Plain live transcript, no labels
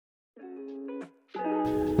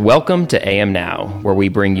Welcome to AM Now, where we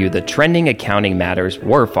bring you the trending accounting matters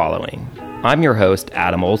we're following. I'm your host,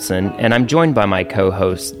 Adam Olson, and I'm joined by my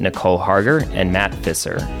co-hosts, Nicole Harger and Matt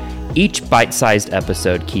Fisser. Each bite-sized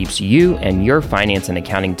episode keeps you and your finance and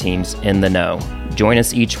accounting teams in the know. Join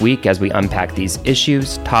us each week as we unpack these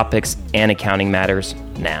issues, topics, and accounting matters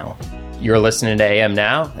now. You're listening to AM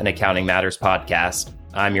Now, an Accounting Matters podcast.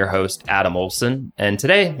 I'm your host, Adam Olson, and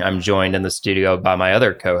today I'm joined in the studio by my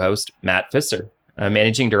other co-host, Matt Fisser, a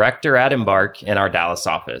managing director at Embark in our Dallas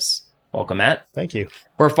office. Welcome, Matt. Thank you.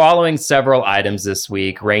 We're following several items this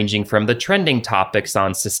week, ranging from the trending topics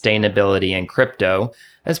on sustainability and crypto,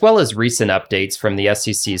 as well as recent updates from the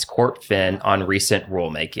SEC's CorpFin on recent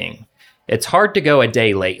rulemaking. It's hard to go a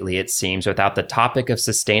day lately, it seems, without the topic of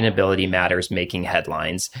sustainability matters making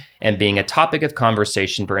headlines and being a topic of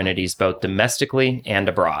conversation for entities both domestically and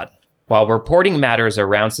abroad. While reporting matters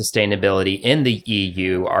around sustainability in the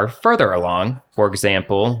EU are further along, for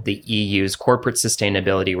example, the EU's Corporate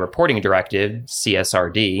Sustainability Reporting Directive,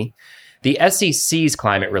 CSRD, the SEC's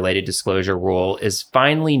climate-related disclosure rule is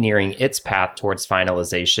finally nearing its path towards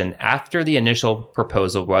finalization after the initial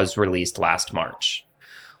proposal was released last March.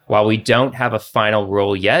 While we don't have a final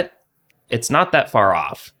rule yet, it's not that far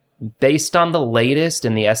off. Based on the latest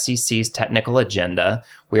in the SEC's technical agenda,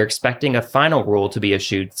 we are expecting a final rule to be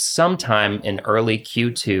issued sometime in early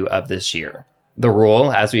Q2 of this year. The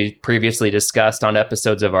rule, as we previously discussed on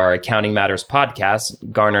episodes of our Accounting Matters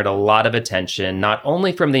podcast, garnered a lot of attention, not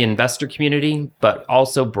only from the investor community, but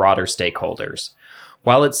also broader stakeholders.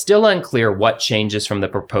 While it's still unclear what changes from the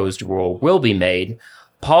proposed rule will be made,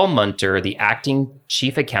 Paul Munter, the acting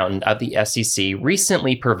chief accountant of the SEC,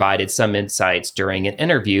 recently provided some insights during an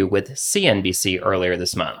interview with CNBC earlier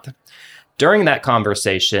this month. During that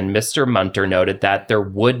conversation, Mr. Munter noted that there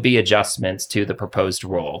would be adjustments to the proposed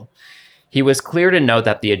rule. He was clear to note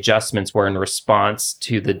that the adjustments were in response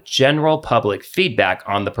to the general public feedback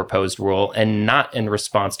on the proposed rule and not in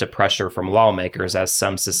response to pressure from lawmakers, as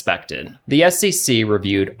some suspected. The SEC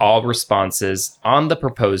reviewed all responses on the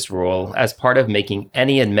proposed rule as part of making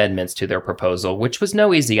any amendments to their proposal, which was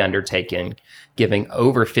no easy undertaking, given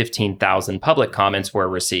over 15,000 public comments were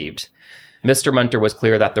received. Mr. Munter was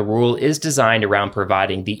clear that the rule is designed around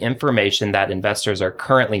providing the information that investors are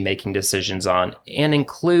currently making decisions on and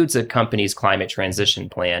includes a company's climate transition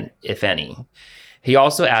plan, if any. He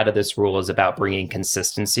also added this rule is about bringing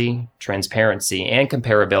consistency, transparency, and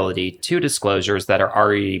comparability to disclosures that are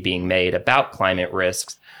already being made about climate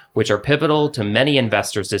risks, which are pivotal to many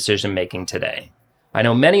investors' decision-making today. I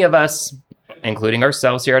know many of us, including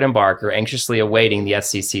ourselves here at Embark, are anxiously awaiting the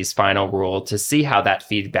SEC's final rule to see how that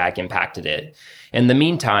feedback impacted it. In the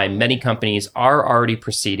meantime, many companies are already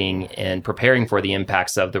proceeding and preparing for the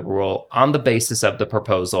impacts of the rule on the basis of the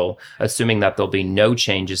proposal, assuming that there'll be no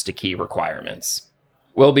changes to key requirements.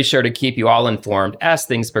 We'll be sure to keep you all informed as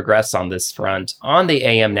things progress on this front on the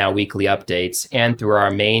AM Now weekly updates and through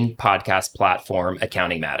our main podcast platform,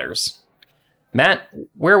 Accounting Matters. Matt,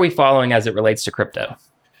 where are we following as it relates to crypto?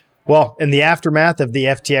 Well, in the aftermath of the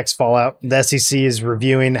FTX fallout, the SEC is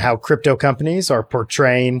reviewing how crypto companies are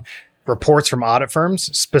portraying reports from audit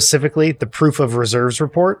firms, specifically the Proof of Reserves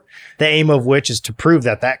report, the aim of which is to prove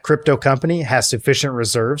that that crypto company has sufficient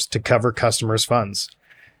reserves to cover customers' funds.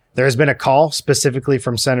 There has been a call specifically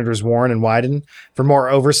from Senators Warren and Wyden for more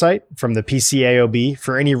oversight from the PCAOB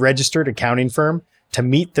for any registered accounting firm to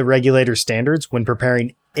meet the regulator standards when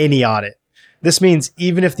preparing any audit. This means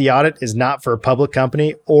even if the audit is not for a public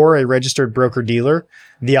company or a registered broker-dealer,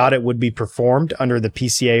 the audit would be performed under the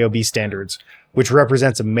PCAOB standards, which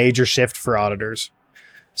represents a major shift for auditors.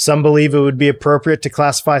 Some believe it would be appropriate to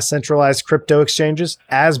classify centralized crypto exchanges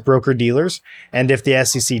as broker-dealers, and if the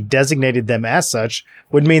SEC designated them as such,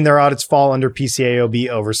 would mean their audits fall under PCAOB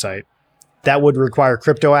oversight. That would require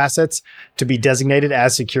crypto assets to be designated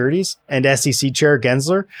as securities, and SEC Chair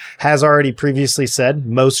Gensler has already previously said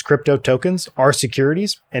most crypto tokens are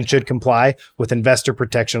securities and should comply with investor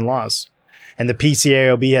protection laws. And the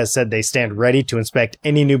PCAOB has said they stand ready to inspect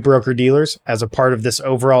any new broker-dealers as a part of this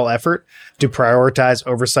overall effort to prioritize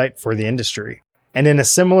oversight for the industry. And in a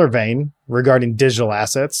similar vein, regarding digital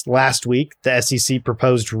assets, last week, the SEC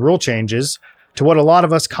proposed rule changes to what a lot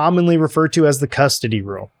of us commonly refer to as the custody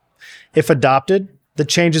rule. If adopted, the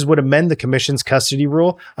changes would amend the Commission's custody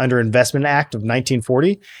rule under Investment Act of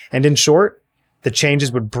 1940, and in short, the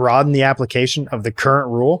changes would broaden the application of the current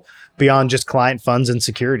rule beyond just client funds and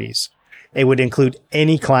securities. It would include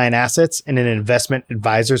any client assets in an investment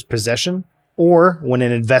advisor's possession, or when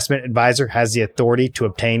an investment advisor has the authority to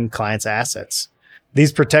obtain clients' assets.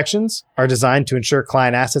 These protections are designed to ensure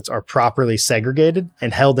client assets are properly segregated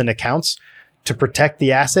and held in accounts to protect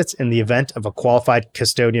the assets in the event of a qualified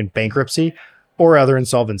custodian bankruptcy or other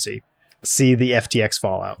insolvency. See the FTX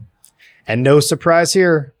fallout. And no surprise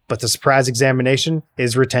here, but the surprise examination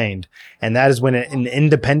is retained, and that is when an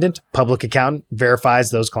independent public accountant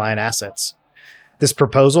verifies those client assets. This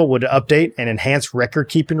proposal would update and enhance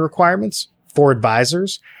record-keeping requirements for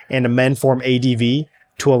advisors and amend Form ADV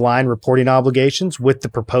to align reporting obligations with the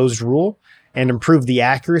proposed rule and improve the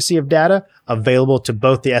accuracy of data available to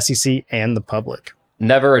both the SEC and the public.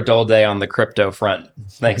 Never a dull day on the crypto front.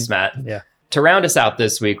 Thanks, Matt. Yeah. To round us out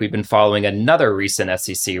this week, we've been following another recent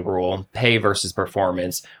SEC rule, pay versus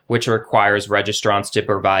performance, which requires registrants to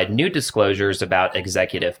provide new disclosures about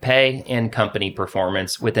executive pay and company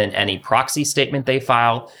performance within any proxy statement they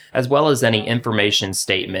file, as well as any information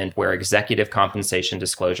statement where executive compensation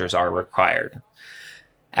disclosures are required.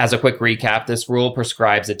 As a quick recap, this rule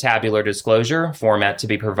prescribes a tabular disclosure format to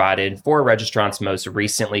be provided for registrants' most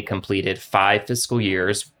recently completed 5 fiscal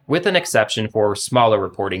years, with an exception for smaller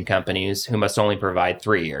reporting companies who must only provide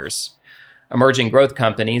 3 years. Emerging growth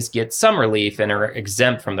companies get some relief and are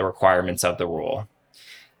exempt from the requirements of the rule.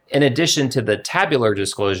 In addition to the tabular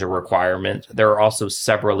disclosure requirement, there are also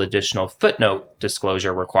several additional footnote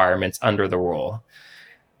disclosure requirements under the rule.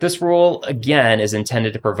 This rule, again, is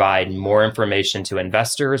intended to provide more information to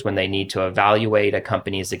investors when they need to evaluate a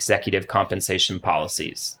company's executive compensation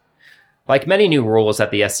policies. Like many new rules that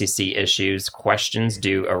the SEC issues, questions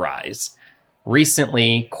do arise.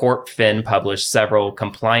 Recently, CorpFin published several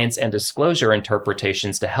compliance and disclosure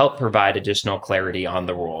interpretations to help provide additional clarity on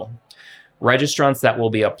the rule. Registrants that will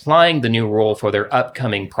be applying the new rule for their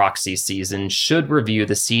upcoming proxy season should review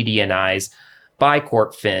the CD&Is by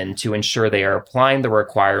CorpFin to ensure they are applying the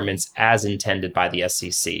requirements as intended by the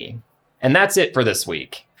SEC. And that's it for this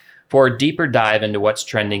week. For a deeper dive into what's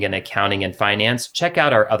trending in accounting and finance, check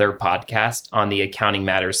out our other podcast on the Accounting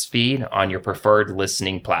Matters feed on your preferred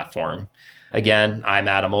listening platform. Again, I'm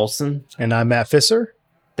Adam Olson. And I'm Matt Fisser.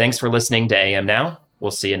 Thanks for listening to AM Now. We'll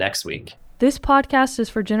see you next week. This podcast is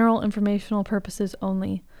for general informational purposes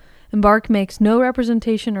only. Embark makes no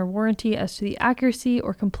representation or warranty as to the accuracy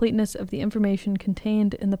or completeness of the information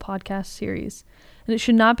contained in the podcast series, and it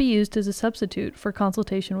should not be used as a substitute for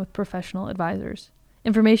consultation with professional advisors.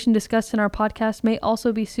 Information discussed in our podcast may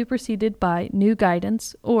also be superseded by new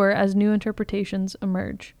guidance or as new interpretations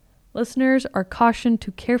emerge. Listeners are cautioned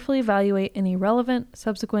to carefully evaluate any relevant,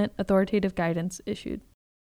 subsequent authoritative guidance issued.